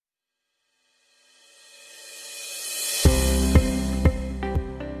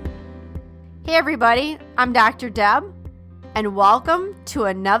Hey everybody, I'm Dr. Deb, and welcome to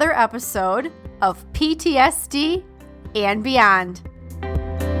another episode of PTSD and Beyond.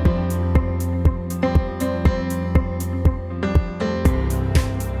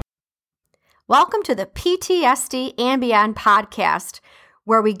 Welcome to the PTSD and Beyond podcast,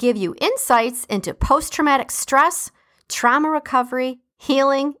 where we give you insights into post-traumatic stress, trauma recovery,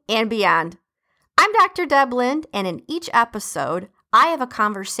 healing, and beyond. I'm Dr. Deb Lind, and in each episode, I have a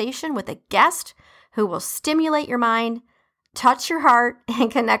conversation with a guest who will stimulate your mind, touch your heart,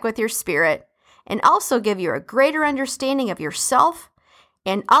 and connect with your spirit, and also give you a greater understanding of yourself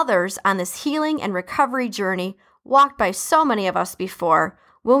and others on this healing and recovery journey walked by so many of us before,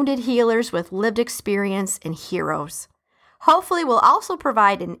 wounded healers with lived experience and heroes. Hopefully, we'll also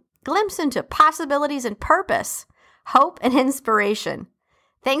provide a glimpse into possibilities and purpose, hope, and inspiration.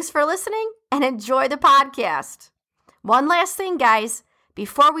 Thanks for listening and enjoy the podcast. One last thing, guys,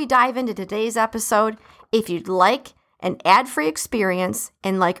 before we dive into today's episode, if you'd like an ad-free experience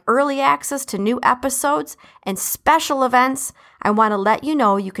and like early access to new episodes and special events, I want to let you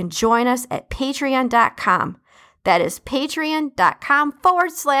know you can join us at patreon.com. That is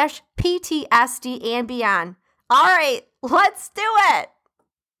patreon.com/PTSD and beyond. All right, let's do it.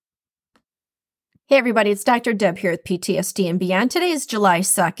 Hey everybody, it's Dr. Deb here with PTSD and Beyond. Today is July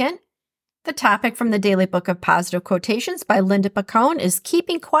 2nd. The topic from the Daily Book of Positive Quotations by Linda Picone is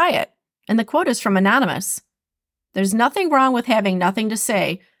keeping quiet, and the quote is from Anonymous. There's nothing wrong with having nothing to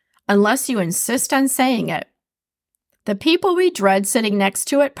say unless you insist on saying it. The people we dread sitting next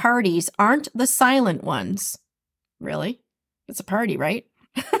to at parties aren't the silent ones. Really? It's a party, right?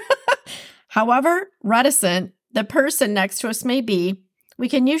 However reticent the person next to us may be, we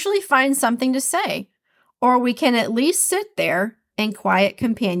can usually find something to say, or we can at least sit there in quiet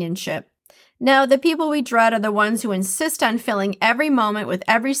companionship. Now, the people we dread are the ones who insist on filling every moment with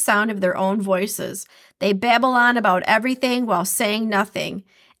every sound of their own voices. They babble on about everything while saying nothing,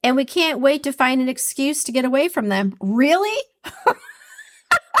 and we can't wait to find an excuse to get away from them. Really?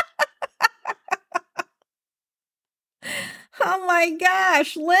 Oh my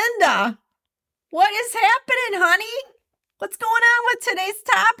gosh, Linda, what is happening, honey? What's going on with today's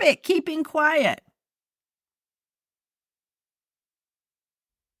topic? Keeping quiet.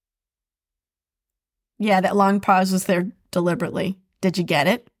 Yeah, that long pause was there deliberately. Did you get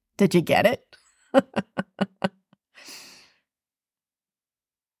it? Did you get it?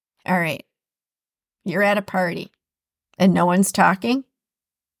 All right. You're at a party and no one's talking.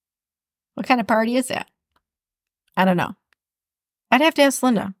 What kind of party is that? I don't know. I'd have to ask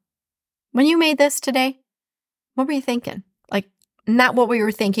Linda. When you made this today, what were you thinking? Like, not what we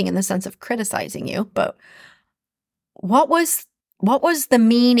were thinking in the sense of criticizing you, but what was the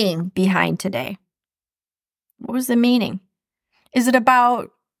meaning behind today? What was the meaning? Is it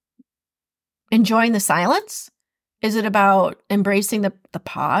about enjoying the silence? Is it about embracing the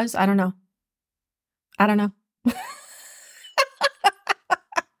pause? I don't know.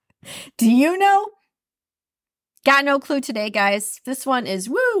 Do you know? Got no clue today, guys. This one is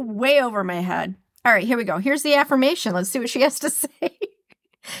way over my head. All right, here we go. Here's the affirmation. Let's see what she has to say.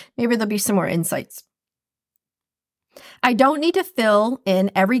 Maybe there'll be some more insights. I don't need to fill in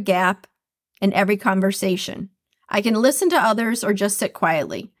every gap in every conversation. I can listen to others or just sit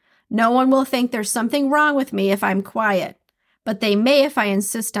quietly. No one will think there's something wrong with me if I'm quiet, but they may if I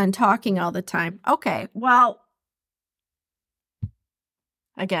insist on talking all the time. Okay, well,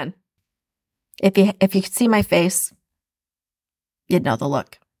 again, if you could see my face, you'd know the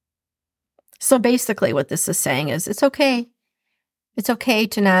look. So basically what this is saying is it's okay. It's okay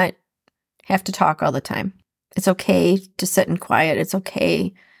to not have to talk all the time. It's okay to sit in quiet. It's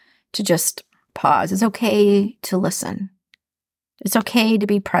okay to just pause. It's okay to listen. It's okay to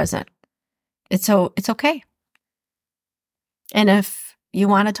be present. It's okay. And if you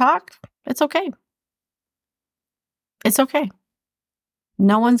want to talk, it's okay. It's okay.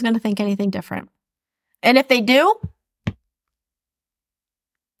 No one's going to think anything different. And if they do,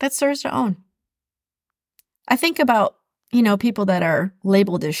 that's theirs to own. I think about, people that are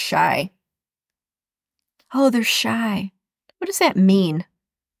labeled as shy. Oh, they're shy. What does that mean?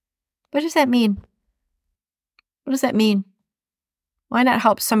 What does that mean? What does that mean? Why not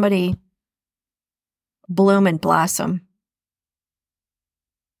help somebody bloom and blossom?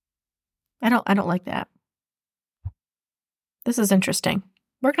 I don't like that. This is interesting.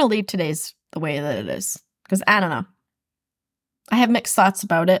 We're going to leave today's the way that it is because I don't know. I have mixed thoughts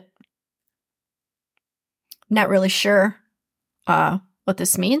about it. Not really sure what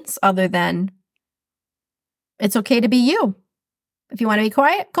this means other than it's okay to be you. If you want to be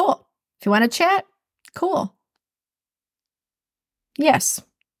quiet, cool. If you want to chat, cool. Yes.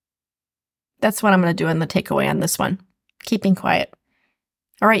 That's what I'm going to do in the takeaway on this one. Keeping quiet.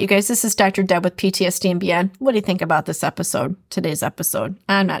 All right, you guys, this is Dr. Deb with PTSD and Beyond. What do you think about this episode, today's episode?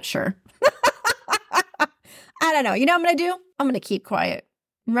 I'm not sure. I don't know. You know what I'm going to do? I'm going to keep quiet.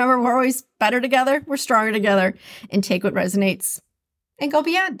 Remember, we're always better together. We're stronger together. And take what resonates and go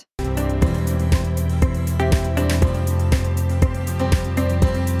beyond.